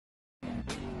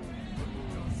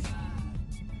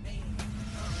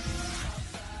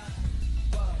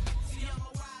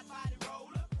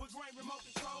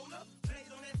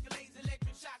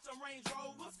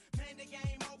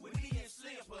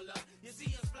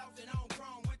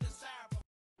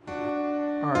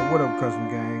What up, Custom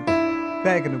Gang?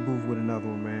 Back in the booth with another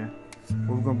one, man.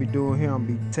 What we're gonna be doing here, I'm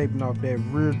gonna be taping off that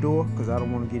rear door because I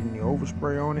don't want to get any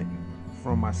overspray on it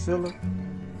from my sealer.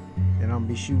 And I'm gonna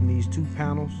be shooting these two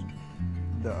panels,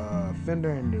 the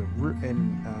fender and the rear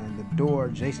and the door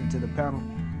adjacent to the panel.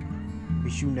 Be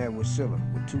shooting that with sealer,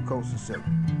 with 2 coats of sealer.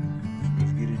 So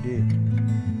let's get it in.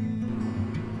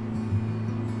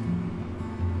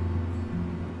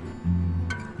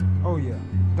 Oh yeah,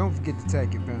 don't forget to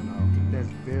tack your panel off. That's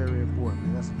very important,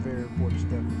 man. That's a very important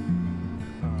step in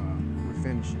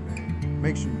refinishing, man.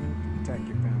 Make sure you tack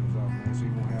your panels off, man, so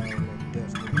you won't have all that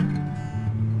dust in it.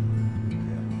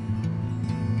 Yeah.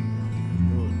 Let's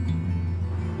do it.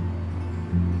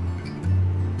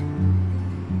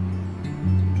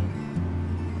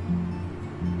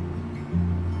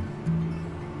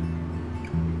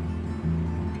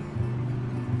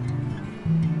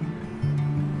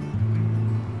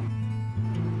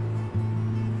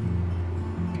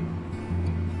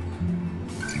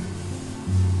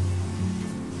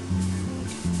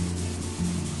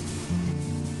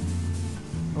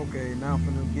 Okay, now I'm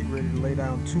gonna get ready to lay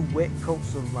down 2 wet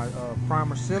coats of my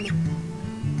primer sealer.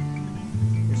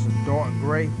 It's a dark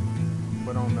gray,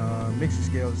 but on the mixing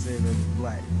scale it says it's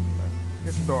black.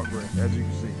 It's a dark gray, as you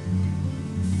can see.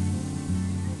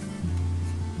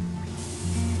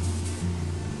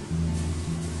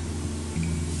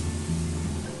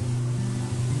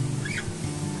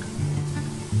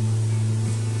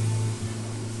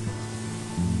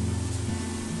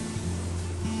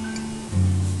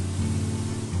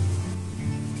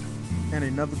 And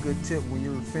another good tip when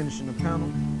you're finishing the panel,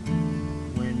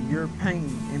 when you're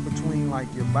painting in between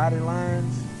like your body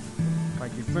lines,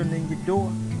 like your fender and your door,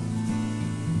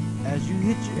 as you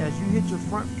hit your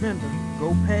front fender,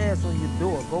 go past on your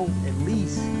door, go at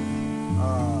least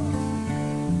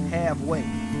halfway.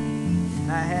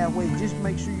 Not halfway, just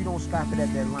make sure you don't stop it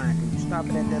at that line. Because if you stop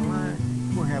it at that line,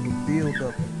 you're gonna have a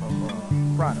buildup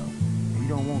of product. And you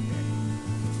don't want that.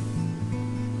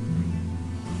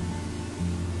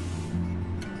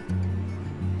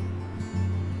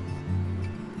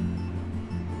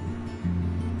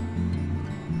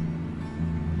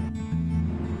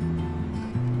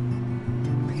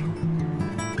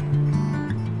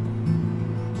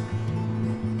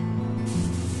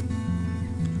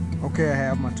 Okay, I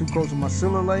have my 2 coats of my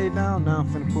sealer laid down. Now I'm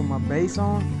finna put my base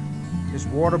on. It's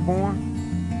waterborne,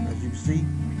 as you can see.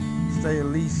 Stay at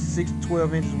least 6 to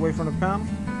 12 inches away from the panel.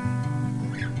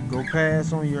 Go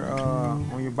past on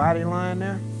your body line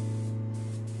there,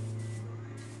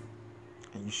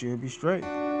 and you should be straight.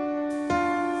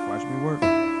 Watch me work.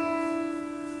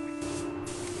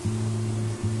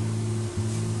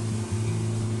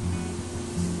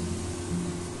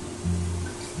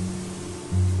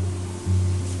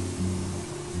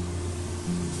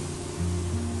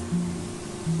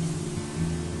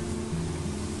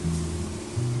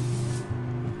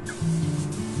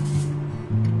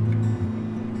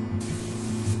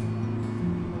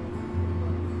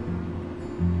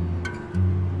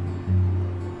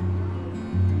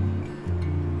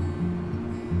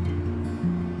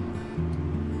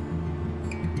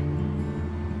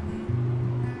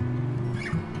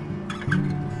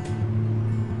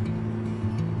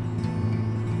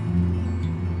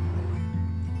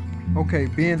 Okay,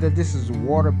 being that this is a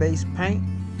water-based paint,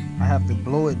 I have to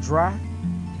blow it dry,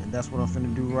 and that's what I'm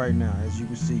finna do right now, as you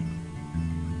can see.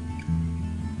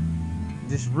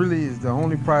 This really is the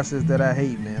only process that I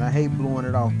hate, man. I hate blowing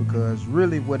it off because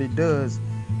really what it does,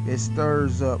 it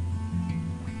stirs up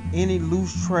any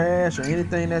loose trash or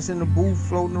anything that's in the booth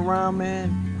floating around,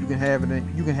 man. You can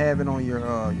have it on your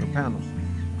panels.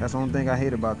 That's the only thing I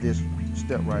hate about this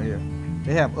step right here.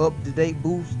 They have up-to-date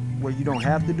booths where you don't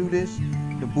have to do this.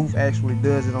 The booth actually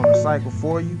does it on the cycle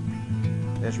for you.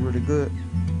 That's really good,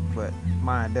 but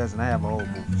mine doesn't. I have a whole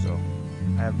booth, so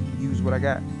I have to use what I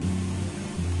got.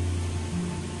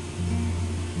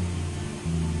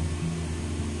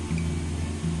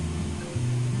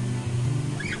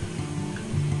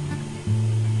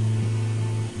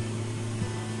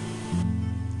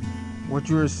 What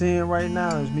you're seeing right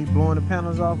now is me blowing the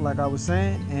panels off like I was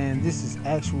saying, and this is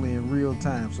actually in real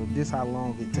time. So this how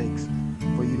long it takes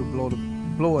for you to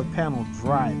blow a panel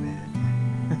dry,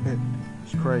 man.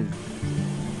 It's crazy.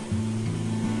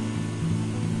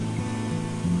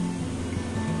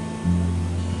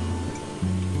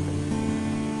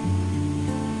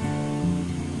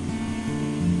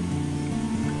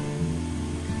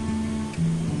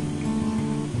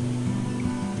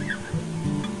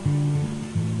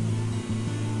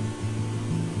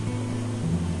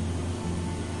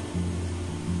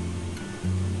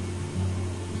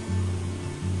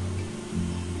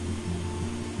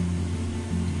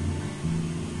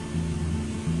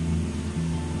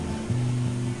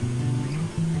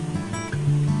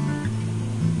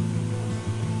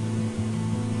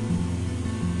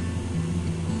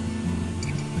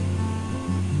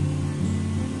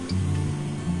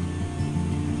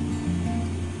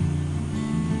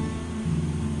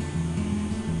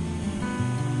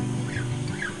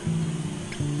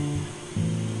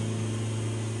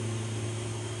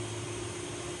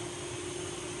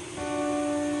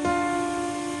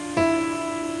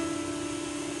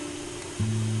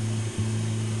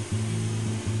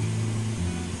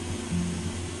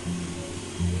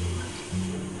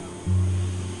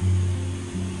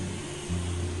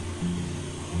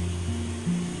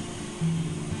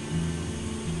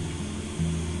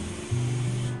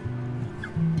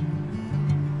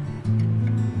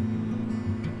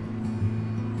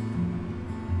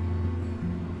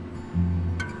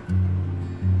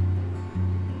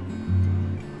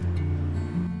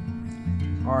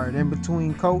 Alright, in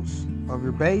between coats of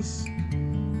your base,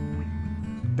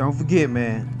 don't forget,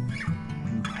 man,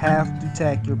 you have to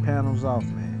tack your panels off,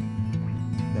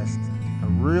 man. That's a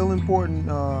real important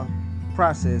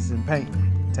process in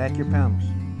painting. Tack your panels.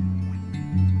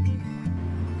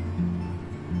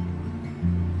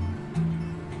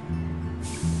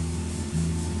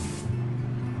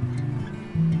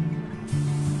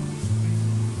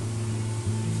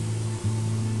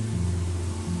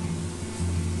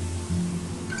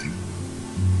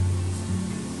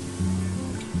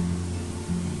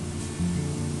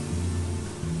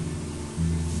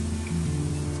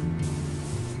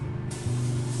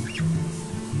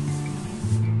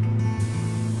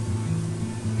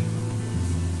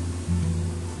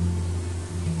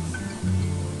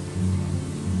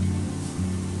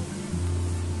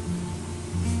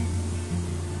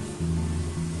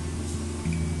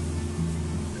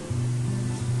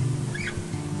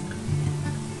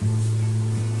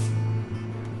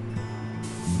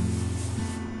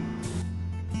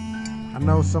 I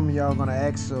know some of y'all gonna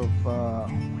ask of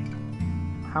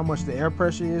how much the air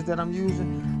pressure is that I'm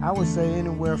using. I would say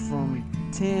anywhere from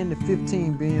 10 to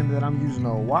 15 being that I'm using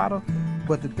a water.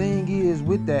 But the thing is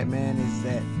with that, man, is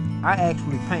that I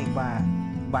actually paint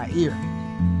by ear.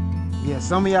 Yeah,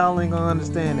 some of y'all ain't gonna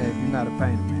understand that if you're not a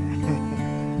painter,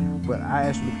 man. But I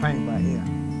actually paint by ear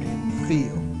and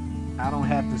feel. I don't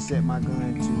have to set my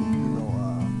gun to,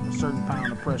 a certain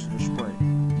pound of pressure to spray.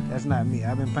 That's not me.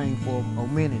 I've been painting for a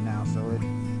minute now, so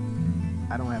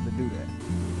I don't have to do that.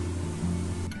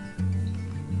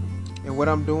 And what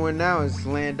I'm doing now is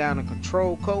laying down a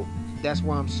control coat. That's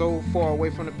why I'm so far away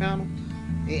from the panel.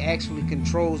 It actually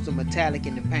controls the metallic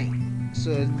in the paint,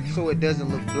 so it doesn't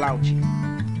look blotchy.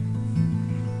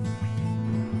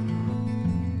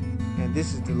 And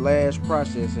this is the last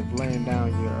process of laying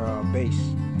down your base.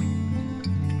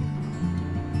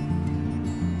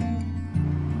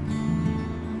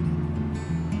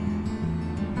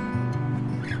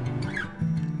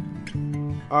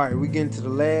 Alright, we get into the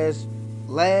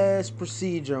last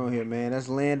procedure on here, man. That's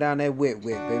laying down that wet,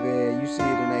 baby. You see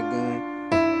it in that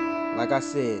gun. Like I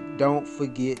said, don't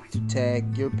forget to tack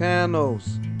your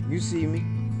panels. You see me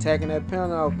tacking that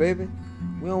panel off, baby.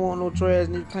 We don't want no trash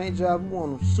in this paint job. We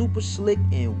want them super slick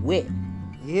and wet.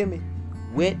 You hear me?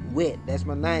 Wet. That's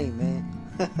my name, man.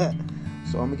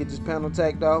 So I'm gonna get this panel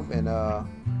tacked off, and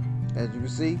as you can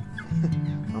see,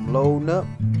 I'm loading up.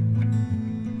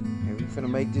 Finna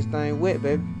make this thing wet,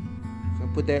 baby.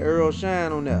 Finna put that Earl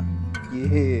Shine on there.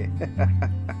 Yeah.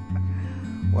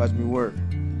 Watch me work.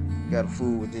 Got a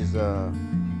fool with this a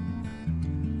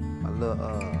little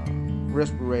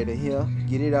respirator here.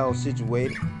 Get it all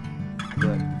situated.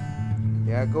 But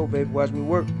here I go, baby. Watch me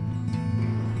work.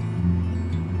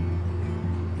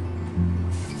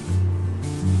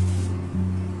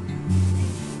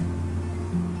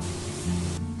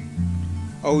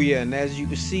 Oh yeah, and as you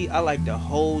can see, I like to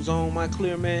hose on my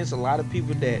clear, man. It's a lot of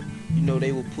people that,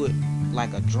 they will put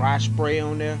like a dry spray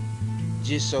on there,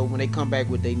 just so when they come back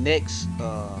with their next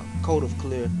coat of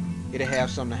clear, it'll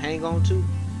have something to hang on to.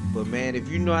 But man, if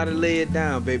you know how to lay it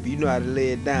down, baby, you know how to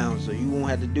lay it down, so you won't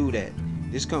have to do that.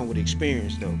 This comes with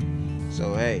experience though.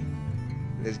 So hey,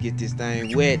 let's get this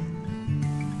thing wet.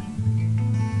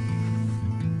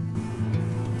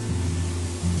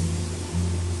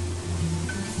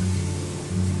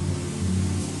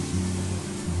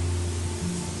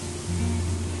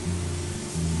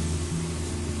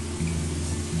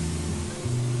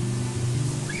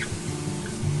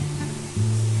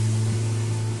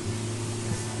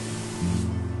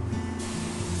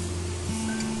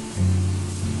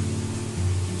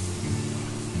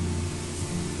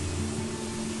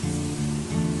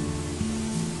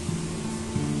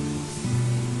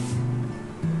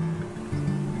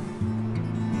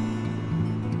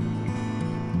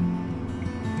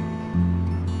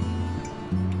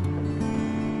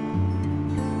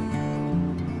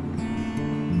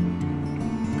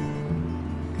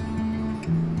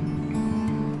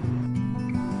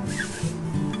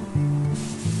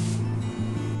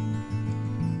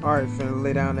 Alright, finna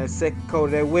lay down that second coat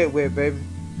of that wet, baby.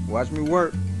 Watch me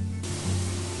work.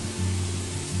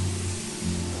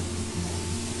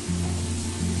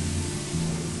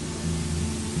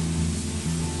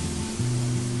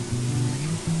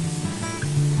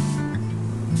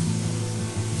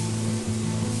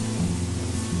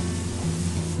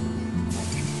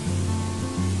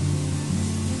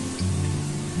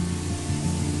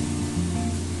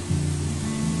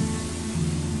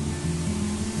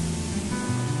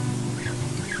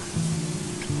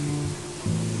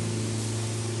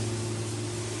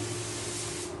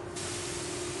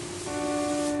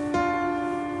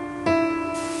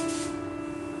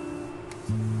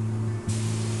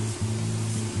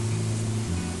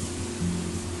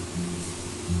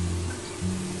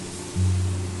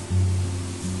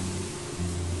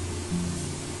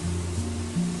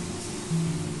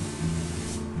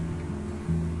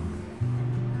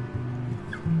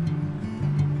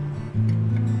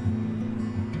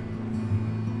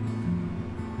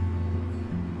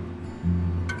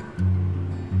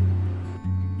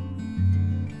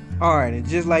 Alright, and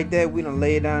just like that, we done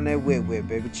lay down that wet,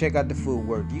 baby. Check out the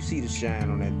footwork. You see the shine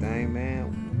on that thing,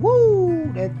 man.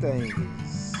 Woo! That thing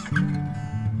is,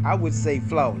 I would say,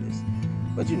 flawless.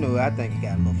 But you know, I think it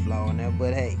got a little flaw in there.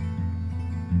 But hey,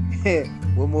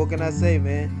 what more can I say,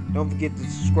 man? Don't forget to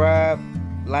subscribe,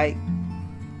 like,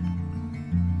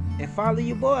 and follow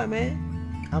your boy,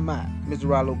 man. I'm out. Mr.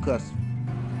 Rollo Custom.